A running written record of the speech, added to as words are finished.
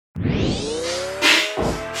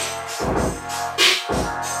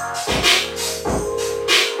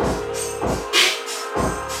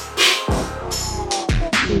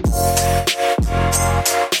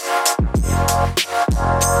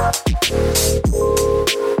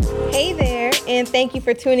thank you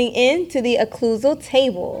for tuning in to the Occlusal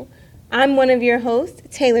Table. I'm one of your hosts,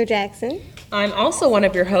 Taylor Jackson. I'm also one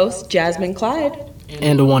of your hosts, Jasmine Clyde.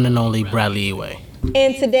 And the one and only Bradley Eway.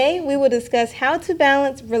 And today we will discuss how to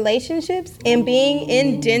balance relationships and being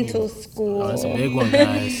in dental school. Oh, that's a big one,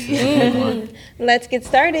 guys. That's a big one. Let's get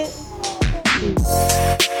started.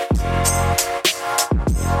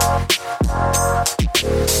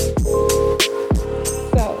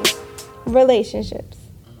 So, relationships.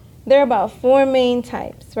 There are about four main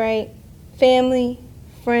types, right? Family,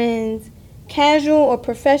 friends, casual or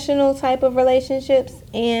professional type of relationships,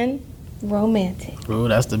 and romantic. Ooh,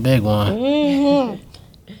 that's the big one.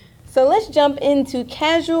 Mm-hmm. So let's jump into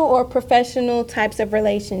casual or professional types of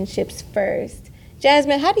relationships first.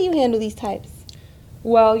 Jasmine, how do you handle these types?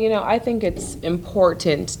 Well, I think it's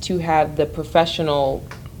important to have the professional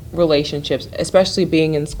relationships, especially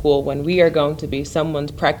being in school when we are going to be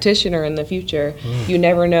someone's practitioner in the future. You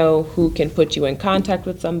never know who can put you in contact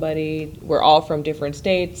with somebody. We're all from different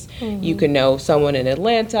states. You can know someone in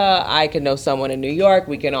Atlanta. I can know someone in New York.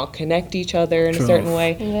 We can all connect each other in a certain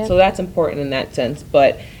way. Yep. So that's important in that sense.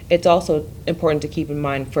 But it's also important to keep in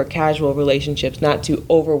mind for casual relationships not to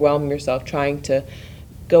overwhelm yourself trying to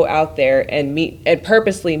go out there and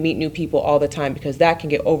purposely meet new people all the time, because that can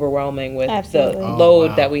get overwhelming with Absolutely. the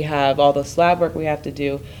load that we have, all the slab work we have to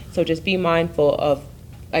do. So just be mindful of,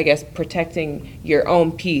 I guess, protecting your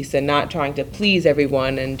own peace and not trying to please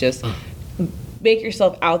everyone, and just make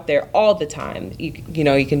yourself out there all the time. You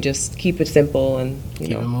can just keep it simple and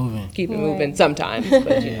Keep it moving. Keep it moving sometimes.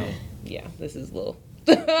 But yeah, this is a little.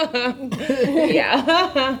 Yeah.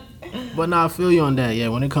 But no, I feel you on that. Yeah,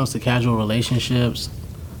 when it comes to casual relationships,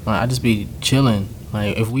 I just be chilling.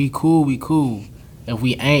 Like, if we cool, we cool. If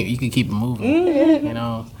we ain't, you can keep it moving.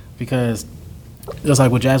 Because just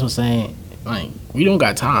like what Jazz was saying, like, we don't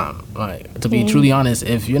got time. Like, to be truly honest,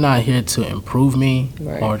 if you're not here to improve me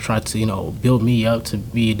or try to, build me up to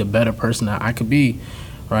be the better person that I could be,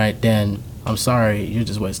 right, then I'm sorry, you're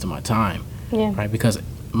just wasting my time. Yeah. Right? Because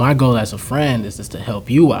my goal as a friend is just to help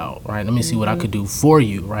you out, right? Let me see what I could do for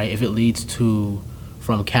you, right? If it leads to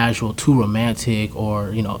from casual to romantic,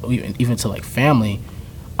 or even to like family,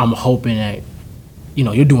 I'm hoping that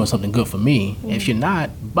you're doing something good for me. If you're not,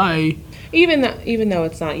 bye. Even though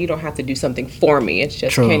it's not, you don't have to do something for me. It's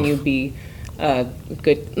just, can you be a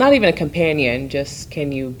good, not even a companion, just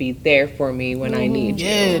can you be there for me when I need you?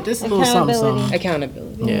 Yeah, just a little something.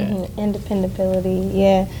 Accountability. Yeah. Independability,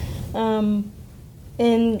 yeah.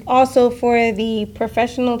 And also for the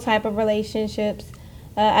professional type of relationships,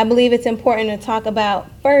 I believe it's important to talk about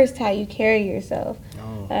first how you carry yourself.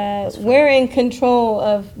 We're in control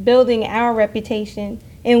of building our reputation,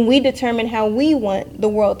 and we determine how we want the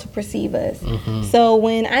world to perceive us. So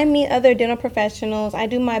when I meet other dental professionals, I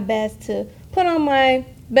do my best to put on my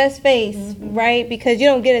best face, right? Because you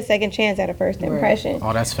don't get a second chance at a first impression.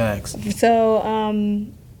 Oh, that's facts. So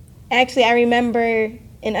actually, I remember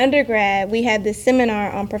in undergrad, we had this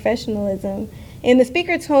seminar on professionalism, and the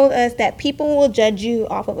speaker told us that people will judge you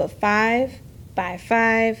off of a 5 by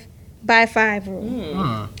 5 by 5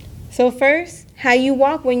 rule. So first, how you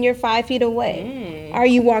walk when you're 5 feet away. Are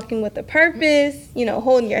you walking with a purpose,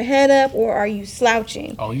 holding your head up, or are you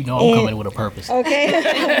slouching? Oh, I'm coming with a purpose. Okay.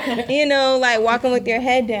 Like walking with your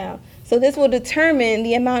head down. So this will determine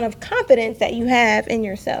the amount of confidence that you have in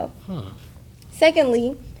yourself.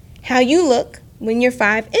 Secondly, how you look when you're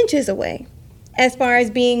 5 inches away. As far as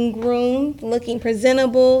being groomed, looking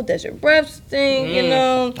presentable, does your breath stink,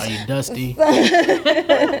 Are you dusty?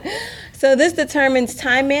 So this determines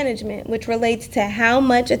time management, which relates to how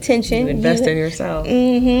much attention you invest in yourself.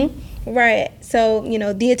 Right. So,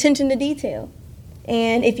 the attention to detail.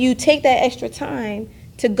 And if you take that extra time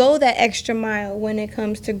to go that extra mile when it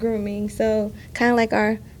comes to grooming, so kind of like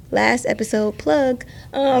our last episode plug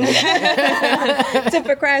to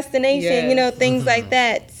procrastination, things like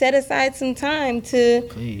that. Set aside some time to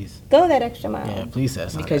go that extra mile. Yeah, please set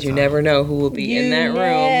aside because that you time. Never know who will be in that room.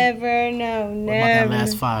 Never know. What about that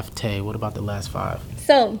last 5, Tay? What about the last 5?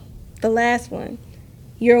 So, the last one.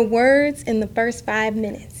 Your words in the first 5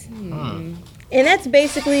 minutes. And that's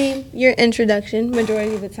basically your introduction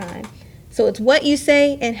majority of the time. So it's what you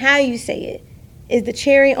say and how you say it is the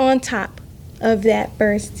cherry on top of that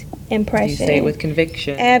first impression. You say it with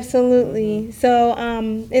conviction. Absolutely. So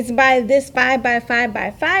it's by this 5 by 5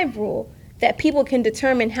 by 5 rule that people can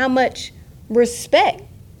determine how much respect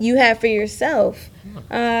you have for yourself.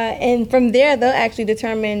 And from there, they'll actually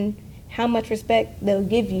determine how much respect they'll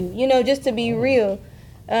give you. Just to be real.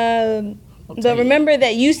 But remember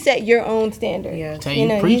that you set your own standard. Yeah, Tell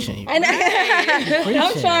you preaching. I'm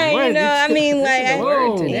trying, I mean, like,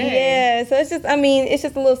 word today. yeah. So it's just, I mean, it's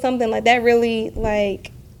just a little something like that really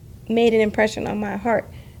like made an impression on my heart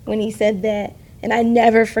when he said that. And I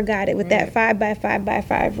never forgot it with that 5 by 5 by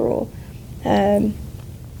 5 rule.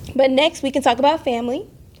 But next we can talk about family.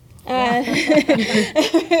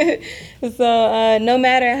 So no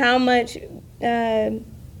matter how much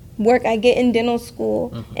work I get in dental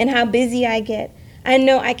school and how busy I get, I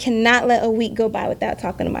know I cannot let a week go by without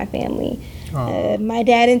talking to my family. My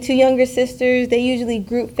dad and 2 younger sisters, they usually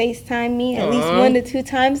group FaceTime me at least 1 to 2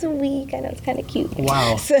 times a week. I know it's kind of cute.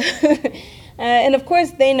 Wow. So, and of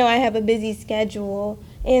course, they know I have a busy schedule,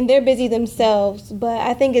 and they're busy themselves. But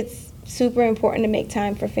I think it's super important to make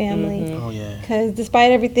time for family. Oh, yeah. Because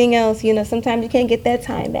despite everything else, you know, sometimes you can't get that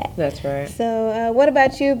time back. That's right. So what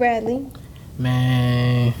about you, Bradley?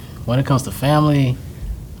 Man, when it comes to family,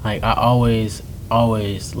 like I always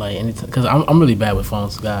like anytime, because I'm really bad with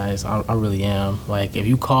phones, guys. I really am. Like if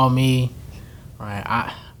you call me, right,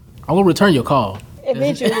 I will return your call.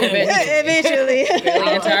 Eventually. Eventually.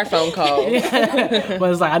 Answer our phone call.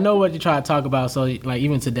 But it's like I know what you're trying to talk about. So like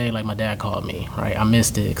even today, like my dad called me, right? I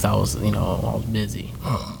missed it because I was busy.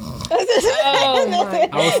 I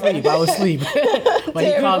was asleep. But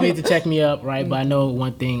he called me to check me up, right? But I know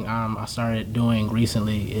one thing I started doing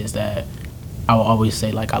recently is that I will always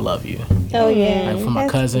say like I love you. Oh yeah. Like for my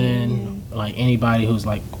That's cousin, like anybody who's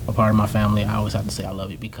like a part of my family, I always have to say I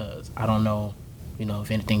love you because I don't know,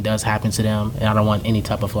 if anything does happen to them, and I don't want any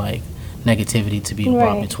type of like negativity to be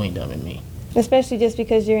brought Right. between them and me. Especially just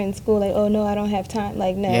because you're in school, like, oh no, I don't have time.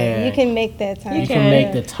 Like, no, Yeah. you can make that time. You can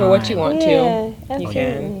make the time for what you want Yeah, to. absolutely. You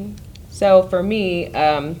can. So for me,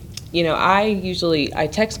 I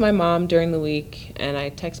text my mom during the week, and I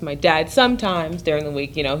text my dad sometimes during the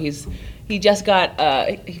week. He just got,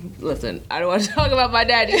 listen, I don't want to talk about my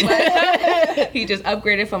daddy, but he just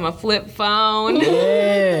upgraded from a flip phone.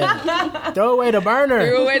 Yeah. Throw away the burner.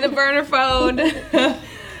 Threw away the burner phone.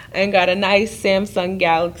 And got a nice Samsung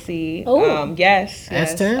Galaxy. Oh. Yes.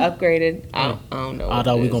 S10? Upgraded. I don't know. I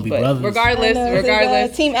thought we were gonna be brothers. Regardless.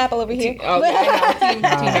 This is, Team Apple over here. Team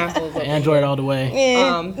Apple's over Android here. all the way.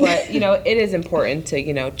 Yeah. But it is important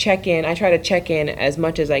to check in. I try to check in as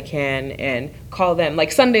much as I can and call them.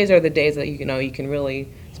 Like Sundays are the days that you can really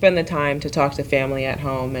spend the time to talk to family at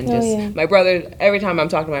home and just my brother. Every time I'm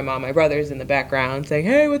talking to my mom, my brother's in the background saying,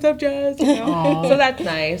 "Hey, what's up, Jazz?" So that's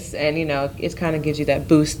nice, and it kind of gives you that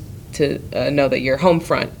boost to know that your home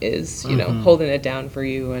front is holding it down for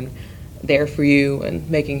you and there for you and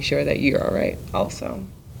making sure that you're all right also.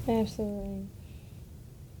 Absolutely.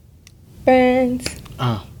 Friends.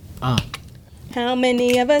 How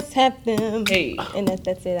many of us have them? Hey. And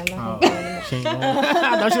that's it. I'm not going to She ain't going.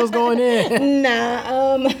 I thought she was going in.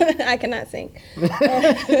 Nah, I cannot sing.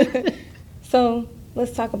 So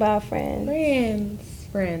let's talk about friends.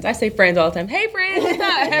 Friends. I say friends all the time. Hey, friend, what's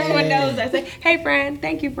up? Everyone knows. I say, hey, friend,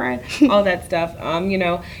 thank you, friend. All that stuff.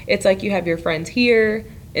 It's like you have your friends here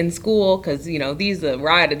in school because these are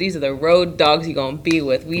the road dogs you're gonna be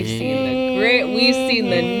with. We've seen the grit. We've seen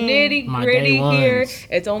the nitty gritty here.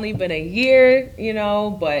 It's only been a year,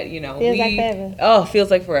 but Feels like forever. Oh,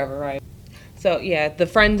 feels like forever, right? So yeah, the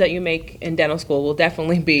friends that you make in dental school will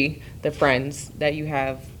definitely be the friends that you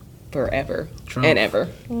have forever. True. And ever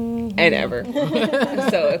and ever.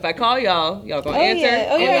 So if I call y'all gonna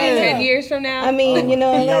answer in about 10 years from now. I mean,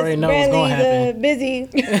 already unless know what's gonna Bradley's happen. busy.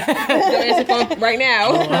 Answer phone right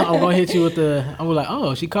now. I'm gonna hit you with I'm like,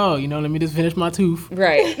 oh, she called. Let me just finish my tooth.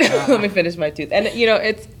 Right. Let me finish my tooth. And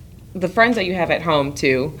it's the friends that you have at home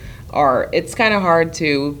too it's kind of hard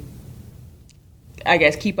to, I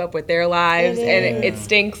guess, keep up with their lives, and it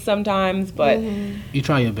stinks sometimes, but You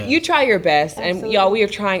try your best. you try your best. Absolutely. And y'all, we are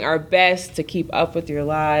trying our best to keep up with your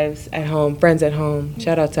lives at home, friends at home.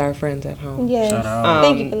 Shout out to our friends at home. Yes. Shout out.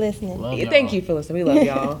 Thank you for listening. Love y'all. Thank you for listening. We love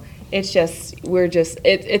y'all. It's just,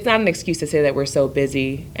 it's not an excuse to say that we're so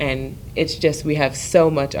busy, and it's just, we have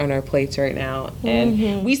so much on our plates right now.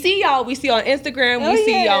 And we see y'all on Instagram, we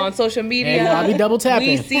see y'all on social media. And I'll be double tapping.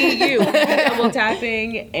 We see you. We'll be double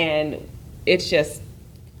tapping, and it's just,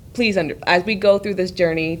 please, as we go through this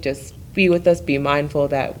journey, just be with us, be mindful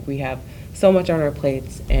that we have so much on our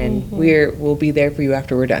plates, and we'll be there for you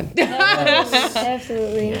after we're done.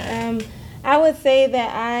 Absolutely. I would say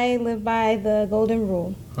that I live by the golden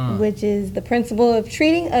rule, which is the principle of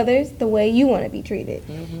treating others the way you want to be treated.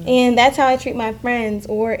 And that's how I treat my friends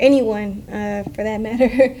or anyone for that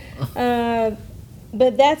matter.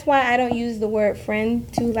 But that's why I don't use the word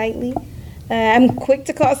friend too lightly. I'm quick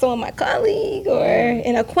to call someone my colleague or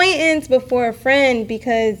an acquaintance before a friend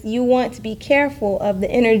because you want to be careful of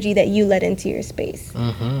the energy that you let into your space.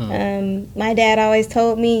 My dad always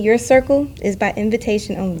told me your circle is by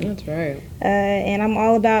invitation only. That's right. And I'm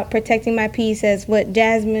all about protecting my peace, as what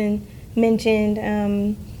Jasmine mentioned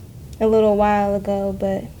a little while ago.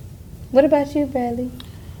 But what about you, Bradley?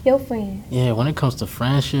 Your friend? Yeah, when it comes to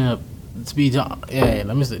friendship, let me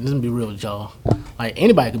be real with y'all. Like,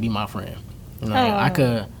 anybody could be my friend. You know, I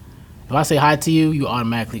could. If I say hi to you, you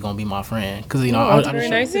automatically gonna be my friend. Cause you know, That's very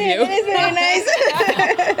nice of you. It is very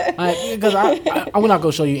nice. Because I will not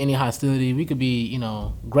go show you any hostility. We could be, you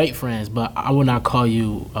know, great friends, but I will not call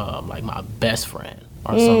you like my best friend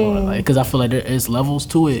or something like. Because I feel like there is levels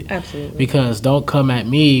to it. Absolutely. Because don't come at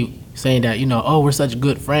me saying that, you know, oh, we're such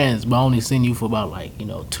good friends, but I only seen you for about like, you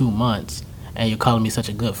know, 2 months, and you're calling me such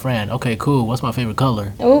a good friend. Okay, cool. What's my favorite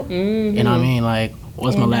color? Oh. You know what I mean? Like,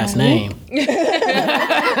 what's my last name?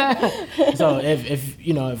 So if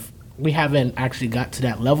we haven't actually got to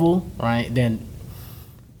that level, right, then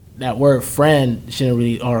that word friend shouldn't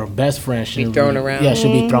really, or best friend shouldn't be thrown really, around. Yeah,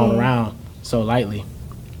 should be thrown around so lightly.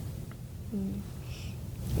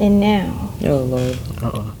 And now Oh, Lord.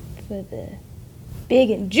 for the big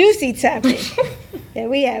and juicy topic that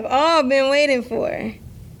we have all been waiting for.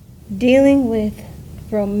 Dealing with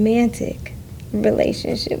romantic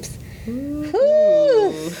relationships.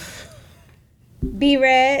 Whew.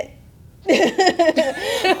 B-Rad. Y'all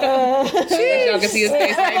can see his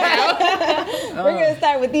face right now. We're going to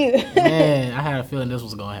start with you. Man, I had a feeling this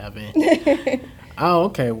was gonna happen. Oh,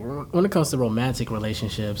 okay. When it comes to romantic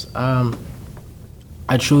relationships, I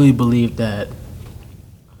truly believe that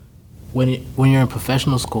when you're in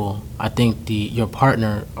professional school, I think your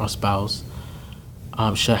partner or spouse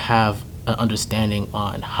should have an understanding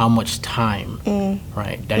on how much time,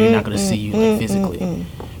 right, that you're not going to see you like, physically.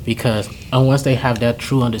 Because once they have that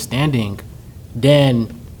true understanding,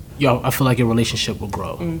 then I feel like your relationship will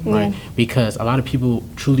grow, right? Because a lot of people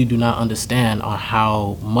truly do not understand on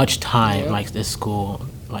how much time like this school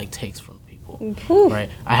like takes from people, right?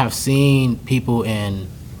 I have seen people in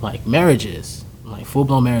like marriages, like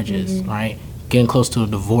full-blown marriages, right, getting close to a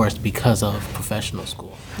divorce because of professional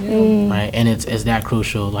school, right? And it's that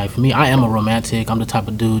crucial. Like for me, I am a romantic. I'm the type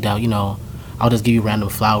of dude that, you know, I'll just give you random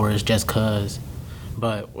flowers just cause.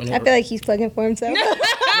 But when I feel like he's plugging for himself.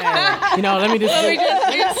 you know, let me just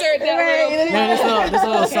Insert that this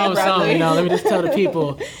little something, you know, let me just tell the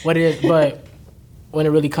people what it is. But when it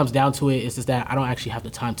really comes down to it, it's just that I don't actually have the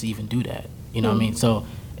time to even do that. You know what I mean? So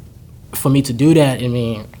for me to do that, I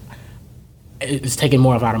mean, it's taking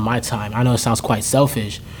more out of my time. I know it sounds quite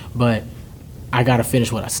selfish, but I gotta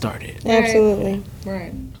finish what I started. Absolutely.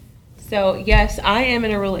 Right. So yes, I am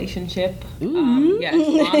in a relationship. Yes,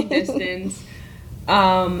 long distance.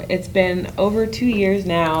 It's been over 2 years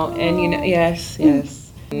now, and you know, yes.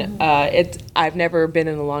 I've never been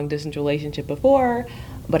in a long distance relationship before,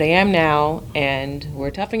 but I am now, and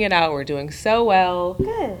we're toughing it out. We're doing so well.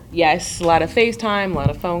 Good. Yes, a lot of FaceTime, a lot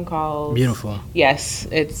of phone calls. Beautiful. Yes,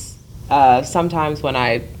 it's sometimes when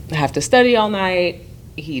I have to study all night,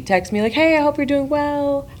 he texts me like, "Hey, I hope you're doing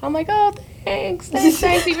well." I'm like, "Oh, thanks.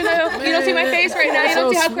 Even though you don't see my face right now, you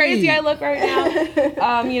don't see how crazy I look right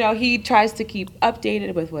now." You know, he tries to keep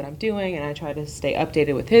updated with what I'm doing, and I try to stay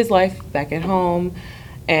updated with his life back at home.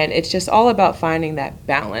 And it's just all about finding that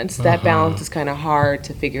balance. That balance is kind of hard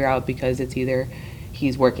to figure out because it's either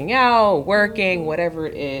he's working out, working, whatever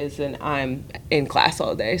it is, and I'm in class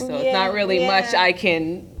all day. So it's not really much I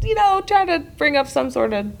can, you know, try to bring up some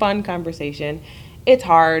sort of fun conversation. It's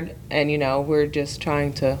hard, and, you know, we're just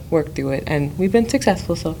trying to work through it, and we've been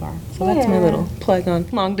successful so far. So that's my little plug on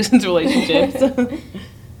long-distance relationships.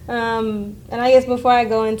 And I guess before I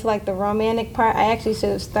go into, like, the romantic part, I actually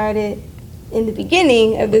should have started in the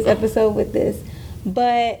beginning of this episode with this.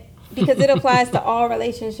 But because it applies to all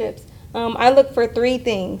relationships, I look for 3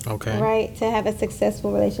 things, right, to have a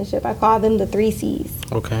successful relationship. I call them the 3 C's.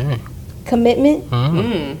 Okay. Commitment,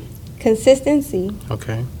 consistency,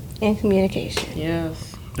 and communication.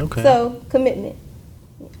 Yes. Okay. So, commitment.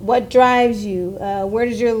 What drives you? Where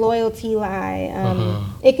does your loyalty lie?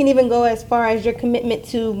 It can even go as far as your commitment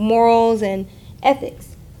to morals and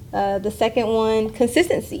ethics. The second one,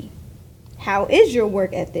 consistency. How is your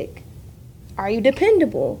work ethic? Are you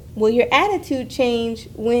dependable? Will your attitude change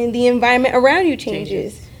when the environment around you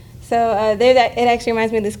changes? So it actually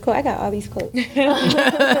reminds me of this quote. I got all these quotes. It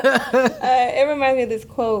reminds me of this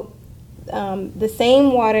quote. The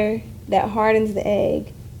same water that hardens the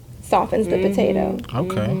egg softens the potato.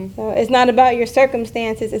 Okay. So it's not about your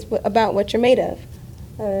circumstances, it's about what you're made of.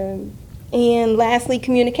 And lastly,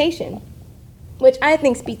 communication. which I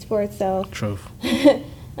think speaks for itself. Truth.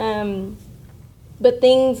 But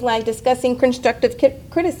things like discussing constructive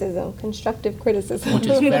criticism, Which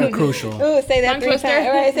is very crucial. Ooh, say that Tongue 3 twister. times.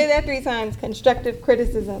 All right, say that 3 times. Constructive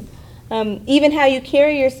criticism. Even how you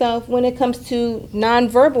carry yourself when it comes to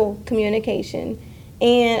nonverbal communication,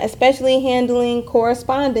 and especially handling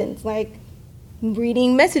correspondence, like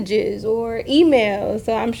reading messages or emails.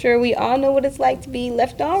 So I'm sure we all know what it's like to be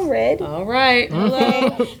left on red. All right. Okay?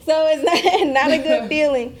 So it's not a good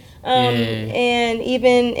feeling. And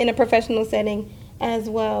even in a professional setting as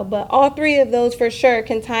well. But all 3 of those for sure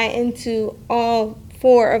can tie into all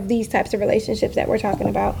 4 of these types of relationships that we're talking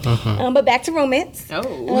about. But back to romance.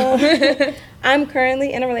 Oh. I'm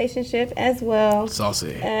currently in a relationship as well.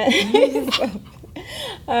 Saucy.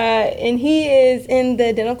 And he is in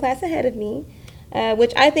the dental class ahead of me,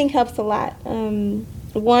 which I think helps a lot.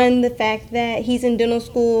 One, the fact that he's in dental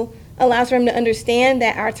school allows for him to understand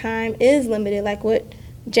that our time is limited, like what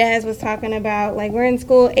Jazz was talking about. Like, we're in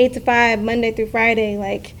school 8 to 5, Monday through Friday,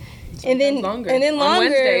 like, and then longer. and then On longer,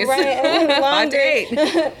 Wednesdays. right? And then 5 to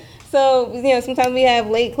 8. So, sometimes we have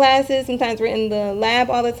late classes, sometimes we're in the lab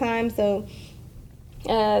all the time. So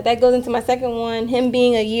that goes into my second one, him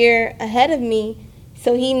being a year ahead of me,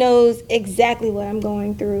 so he knows exactly what I'm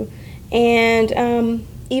going through. And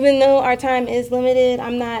even though our time is limited,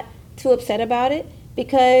 I'm not too upset about it,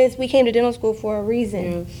 because we came to dental school for a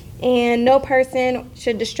reason. Yes. And no person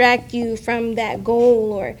should distract you from that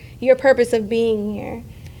goal or your purpose of being here.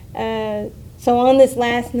 So on this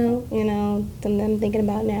last note, something I'm thinking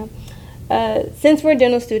about now, since we're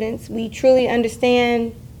dental students, we truly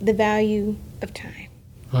understand the value of time.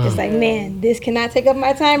 It's like, man, this cannot take up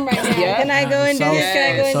my time right now. Yeah. Can I go and do So- this?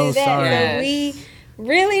 Can I go and so do that? sorry. So we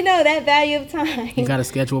really know that value of time. You gotta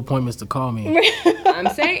schedule appointments to call me. I'm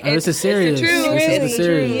saying This is serious. It's the truth. This is Really, the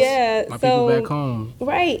serious. yeah. My So- people back home.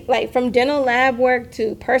 Right, like from dental lab work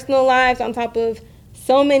to personal lives, on top of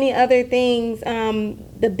so many other things.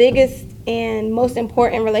 The biggest and most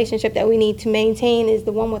important relationship that we need to maintain is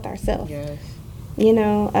the one with ourselves. Yes.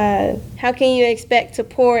 How can you expect to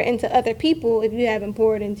pour into other people if you haven't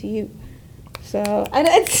poured into you? So, are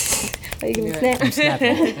you gonna snap?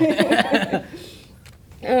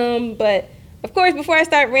 But of course, before I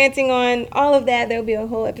start ranting on all of that, there'll be a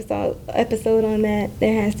whole episode on that.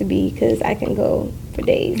 There has to be, because I can go for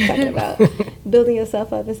days talking about building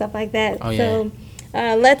yourself up and stuff like that. Oh, yeah. So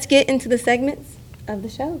let's get into the segments of the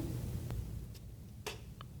show.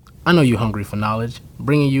 I know you're hungry for knowledge,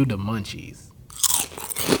 bringing you the munchies.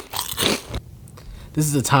 This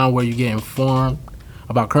is a time where you get informed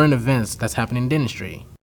about current events that's happening in dentistry.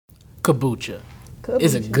 Kombucha.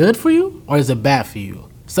 Is it good for you or is it bad for you?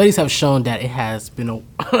 Studies have shown that it has been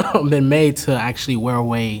been made to actually wear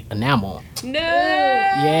away enamel. No.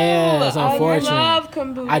 Yeah, that's unfortunate. I love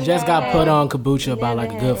kombucha. I just got put on kombucha about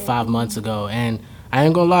like a good 5 months ago, and I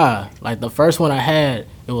ain't gonna lie, like the first one I had,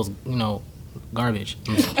 it was garbage.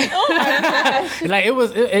 Like it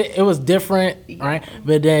was different, right?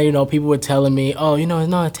 But then people were telling me, oh,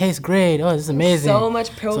 no, it tastes great. Oh, it's amazing. So much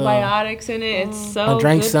probiotics in it. It's so I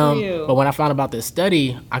drank good some, for you. but when I found about this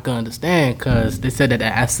study, I could understand, because they said that the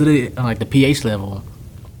acidity, like the pH level,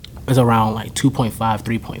 is around like 2.5,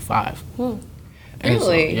 3.5. And so,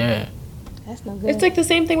 Really? yeah. That's no good. It's like the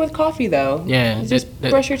same thing with coffee, though. Yeah. Just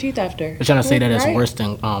brush your teeth after. They're trying to say that it's Right? worse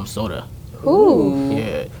than soda. Ooh.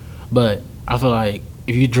 Yeah. But I feel like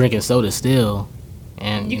if you're drinking soda still,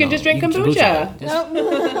 and You can just drink kombucha.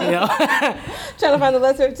 Trying to find the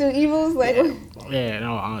lesser of two evils. Like, Yeah, in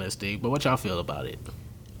all honesty. But what y'all feel about it?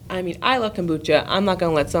 I mean, I love kombucha. I'm not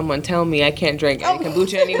gonna let someone tell me I can't drink any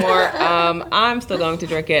kombucha anymore. I'm still going to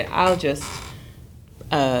drink it. I'll just,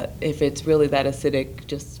 if it's really that acidic,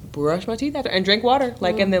 just brush my teeth after and drink water.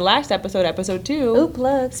 Like in the last episode, episode 2, ooh,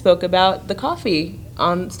 plugs. spoke about the coffee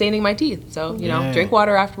on staining my teeth. So Yeah. drink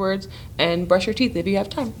water afterwards and brush your teeth if you have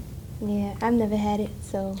time. Yeah, I've never had it,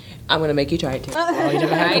 so. I'm gonna make you try it too. Oh, you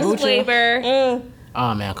never had Nice kombucha? flavor.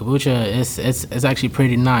 Oh man, kombucha it's actually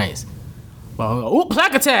pretty nice. Well,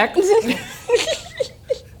 plaque attack.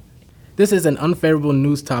 This is an unfavorable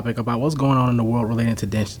news topic about what's going on in the world relating to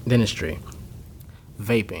dentistry.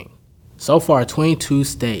 Vaping. So far, 22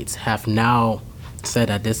 states have now said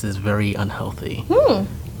that this is very unhealthy.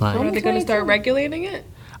 Like, Are they gonna start regulating it?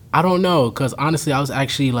 I don't know, because honestly, I was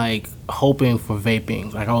actually like hoping for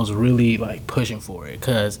vaping. Like I was really like pushing for it,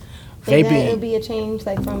 because Think that vaping. it'll be a change,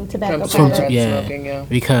 like from tobacco From products. cigarette smoking, yeah.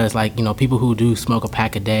 Because like people who do smoke a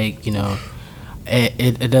pack a day,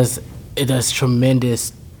 it does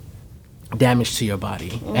tremendous damage to your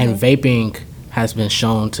body, and vaping has been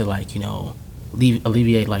shown to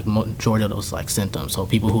alleviate like majority of those like symptoms. So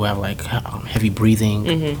people who have like heavy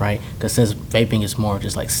breathing, right? Because since vaping is more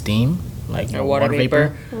just like steam, like Or water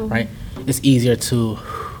vapor. right? It's easier to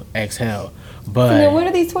exhale. So But then what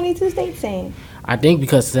are these 22 states saying? I think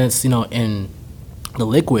because since in the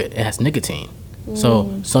liquid it has nicotine,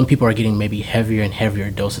 so some people are getting maybe heavier and heavier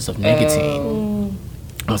doses of nicotine.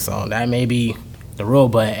 So that may be the rule.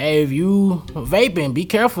 But hey, if you vaping, be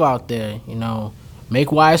careful out there.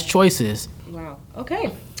 Make wise choices. Wow.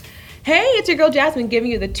 Okay. Hey, it's your girl Jasmine giving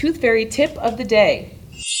you the Tooth Fairy tip of the day.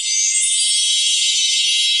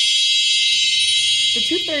 The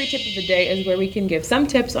Tooth Fairy tip of the day is where we can give some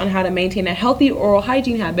tips on how to maintain a healthy oral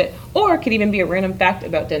hygiene habit, or it could even be a random fact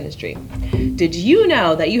about dentistry. Did you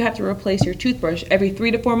know that you have to replace your toothbrush every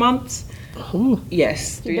 3 to 4 months? Ooh.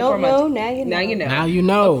 Yes, 3 to 4 Don't know, months. now you know. Now you know. Now you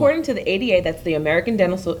know. According to the ADA, that's the American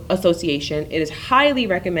Dental Association, it is highly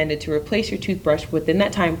recommended to replace your toothbrush within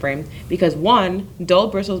that time frame because 1, dull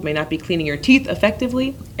bristles may not be cleaning your teeth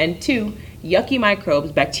effectively, and 2, yucky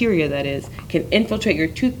microbes, bacteria that is, can infiltrate your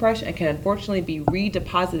toothbrush and can unfortunately be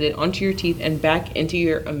redeposited onto your teeth and back into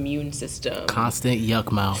your immune system. Constant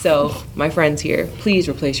yuck mouth. So, my friends here, please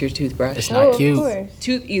replace your toothbrush. It's not Of cute. course.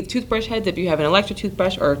 Either toothbrush heads if you have an electric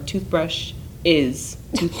toothbrush, or toothbrush is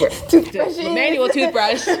toothbrush. Toothbrush is. Manual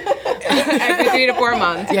toothbrush every 3 to 4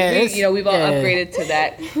 months. Yeah, it's- We've all yeah. upgraded to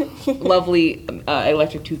that lovely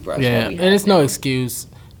electric toothbrush. that Yeah, we and have. it's no excuse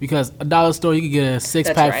because a dollar store you can get a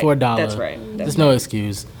 6-pack right. for $1. That's right. That's There's no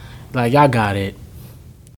excuse. Like y'all got it.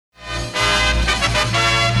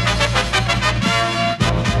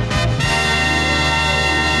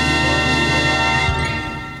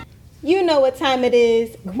 You know what time it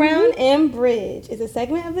is. Crown and Bridge is a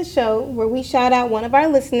segment of the show where we shout out one of our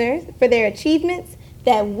listeners for their achievements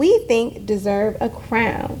that we think deserve a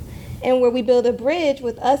crown, and where we build a bridge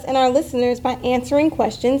with us and our listeners by answering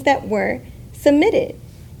questions that were submitted.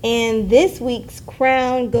 And this week's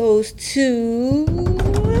crown goes to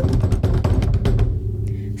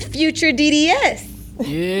Future DDS.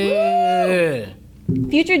 Yeah.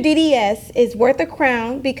 Future DDS is worth a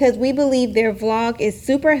crown because we believe their vlog is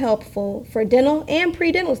super helpful for dental and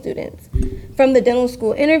pre-dental students. From the dental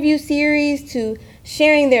school interview series to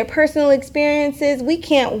sharing their personal experiences, we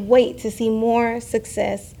can't wait to see more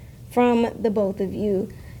success from the both of you.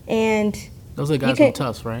 And Those are guys can- from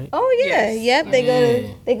Tufts, right? oh yeah, Yes. yep,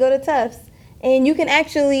 they go to Tufts. And you can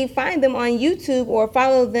actually find them on YouTube or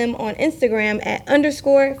follow them on Instagram at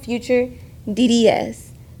 _Future DDS.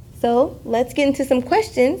 So let's get into some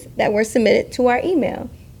questions that were submitted to our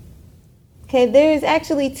email. Okay, there's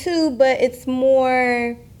actually 2, but it's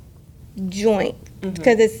more joint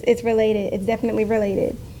because it's related. It's definitely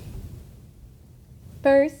related.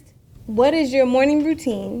 First, what is your morning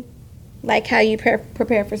routine, like how you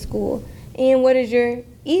prepare for school? And what is your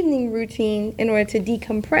evening routine in order to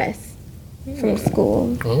decompress from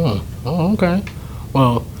school? Oh, okay.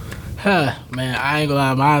 Well, man, I ain't gonna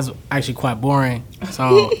lie, mine's actually quite boring.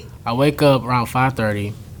 So I wake up around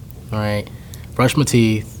 5:30, all right, brush my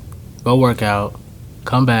teeth, go work out,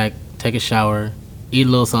 come back, take a shower, eat a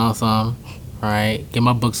little something, all right, get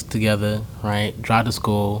my books together, right, drive to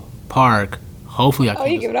school, park. Hopefully I Oh,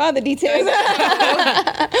 you can. give it all the details.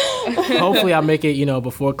 Hopefully I make it,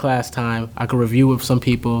 before class time. I can review with some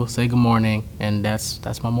people, say good morning, and that's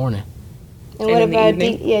my morning. And what in the about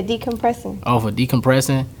evening? decompressing? Oh, for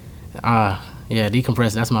decompressing, yeah,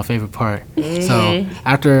 decompressing. That's my favorite part. So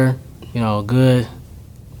after good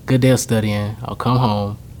day of studying, I'll come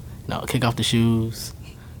home, kick off the shoes,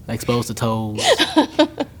 expose the toes,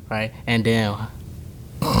 right, and then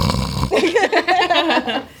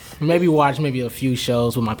maybe watch a few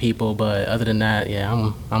shows with my people. But other than that, yeah,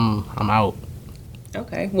 I'm out.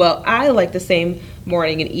 Okay. Well, I like the same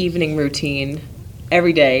morning and evening routine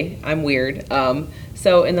every day. I'm weird.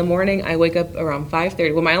 So in the morning, I wake up around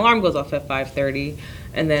 5:30. Well, my alarm goes off at 5:30,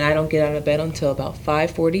 and then I don't get out of bed until about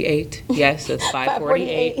 5:48. Yes, it's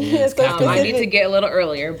 5:48. That's so I I need to specific. get a little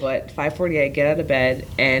earlier, but 5:48, I get out of bed,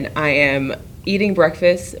 and I am eating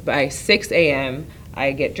breakfast by 6 a.m.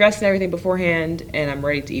 I get dressed and everything beforehand, and I'm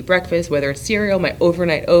ready to eat breakfast, whether it's cereal, my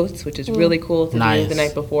overnight oats, which is really cool to do Nice. the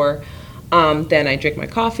night before. Then I drink my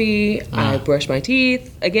coffee, I brush my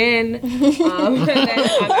teeth again, and then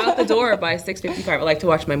I'm out the door by 6:55. I like to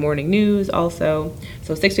watch my morning news also.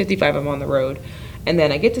 So 6:55, I'm on the road. And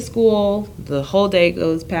then I get to school, the whole day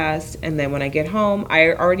goes past, and then when I get home,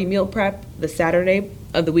 I already meal prep the Saturday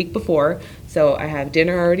of the week before. So I have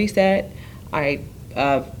dinner already set, I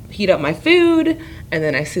heat up my food, and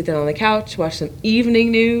then I sit down on the couch, watch some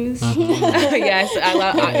evening news. Yes, I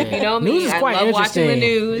love, if you know me, News is I quite love interesting. watching the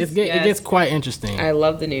news. It Yes. gets quite interesting. I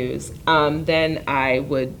love the news. Then I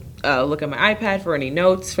would look at my iPad for any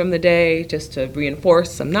notes from the day, just to reinforce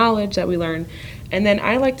some knowledge that we learned. And then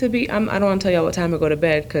I like to be, I don't want to tell y'all what time I go to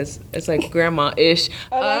bed because it's like grandma-ish. So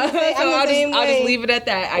I'll just leave it at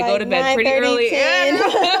that. I go to bed pretty early.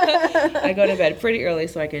 I go to bed pretty early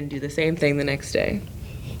so I can do the same thing the next day.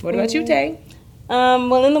 What about you, Tay?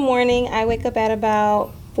 Well, in the morning, I wake up at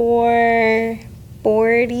about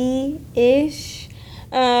 4:40-ish.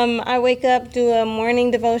 I wake up, do a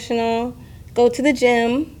morning devotional, go to the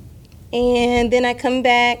gym, and then I come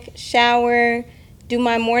back, shower, do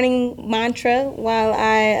my morning mantra while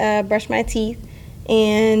I brush my teeth,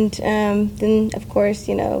 and then, of course,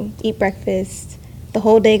 eat breakfast. The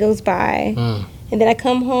whole day goes by. And then I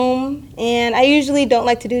come home, and I usually don't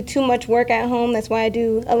like to do too much work at home. That's why I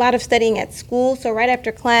do a lot of studying at school. So right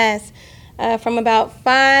after class, from about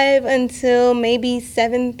 5 until maybe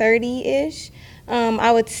 7:30-ish,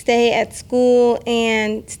 I would stay at school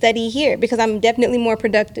and study here because I'm definitely more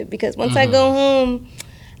productive. Because once I go home,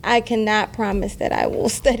 I cannot promise that I will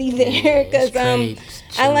study there because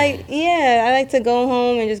I like to go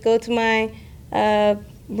home and just go to my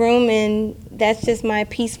room, and that's just my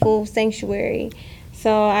peaceful sanctuary.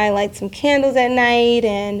 So I light some candles at night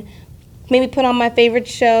and maybe put on my favorite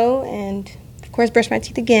show, and of course brush my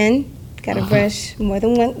teeth again. Gotta brush more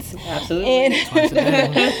than once. Absolutely.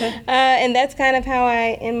 And that's kind of how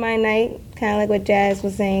I end my night, kind of like what Jazz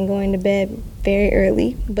was saying, going to bed very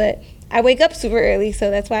early. But I wake up super early, so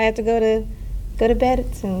that's why I have to go to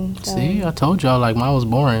bed soon. So. See, I told y'all like mine was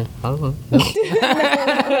boring.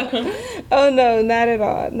 Oh no, not at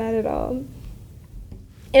all, not at all.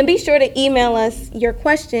 And be sure to email us your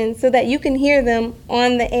questions so that you can hear them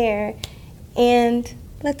on the air. And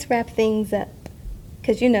let's wrap things up,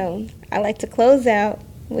 because I like to close out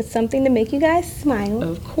with something to make you guys smile.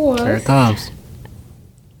 Of course. Here it comes.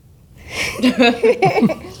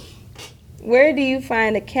 Where do you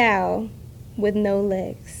find a cow with no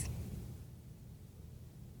legs?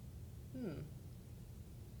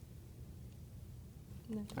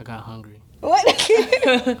 I got hungry. What?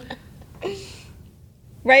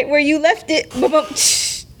 Right where you left it.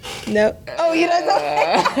 No. Oh, you don't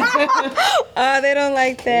know. Oh, they don't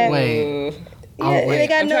like that. Wait. Yeah, they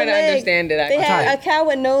got I'm no trying to legs. understand it. They had a cow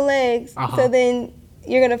with no legs, so then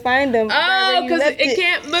you're gonna find them. Oh, because it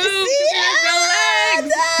can't move.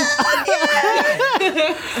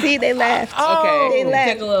 See, they laughed. Okay, they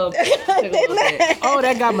laughed. Took a little bit. Oh,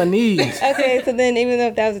 that got my knees. Okay, so then even though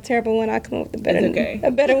if that was a terrible one, I'll come up with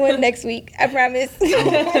a better one next week. I promise. So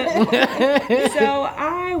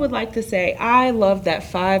I would like to say I love that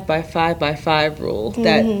 5 by 5 by 5 rule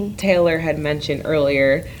that Taylor had mentioned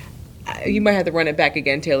earlier. You might have to run it back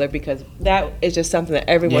again, Taylor, because that is just something that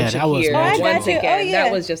everyone should hear. Once again,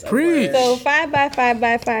 that was just a word. So 5 by 5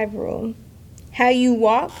 by 5 rule. How you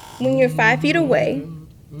walk when you're 5 feet away,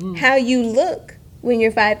 how you look when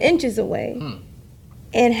you're 5 inches away,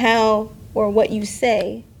 and how or what you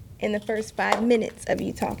say in the first 5 minutes of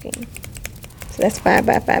you talking. So that's 5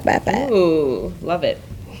 by 5 by 5. Ooh, love it.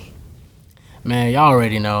 Man, y'all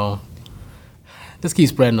already know. Just keep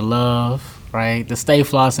spreading the love, right? Just stay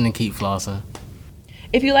flossing and keep flossing.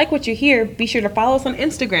 If you like what you hear, be sure to follow us on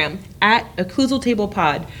Instagram at Occlusal Table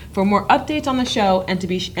Pod for more updates on the show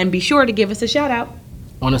and be sure to give us a shout out.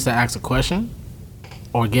 Want us to ask a question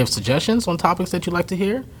or give suggestions on topics that you'd like to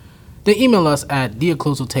hear? Then email us at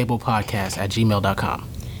theocclusaltablepodcast@gmail.com.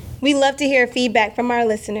 We love to hear feedback from our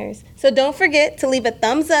listeners. So don't forget to leave a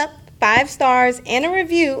thumbs up, 5 stars, and a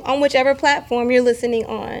review on whichever platform you're listening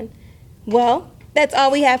on. Well, that's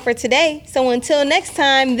all we have for today. So until next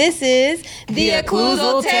time, this is The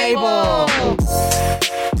Occlusal Table.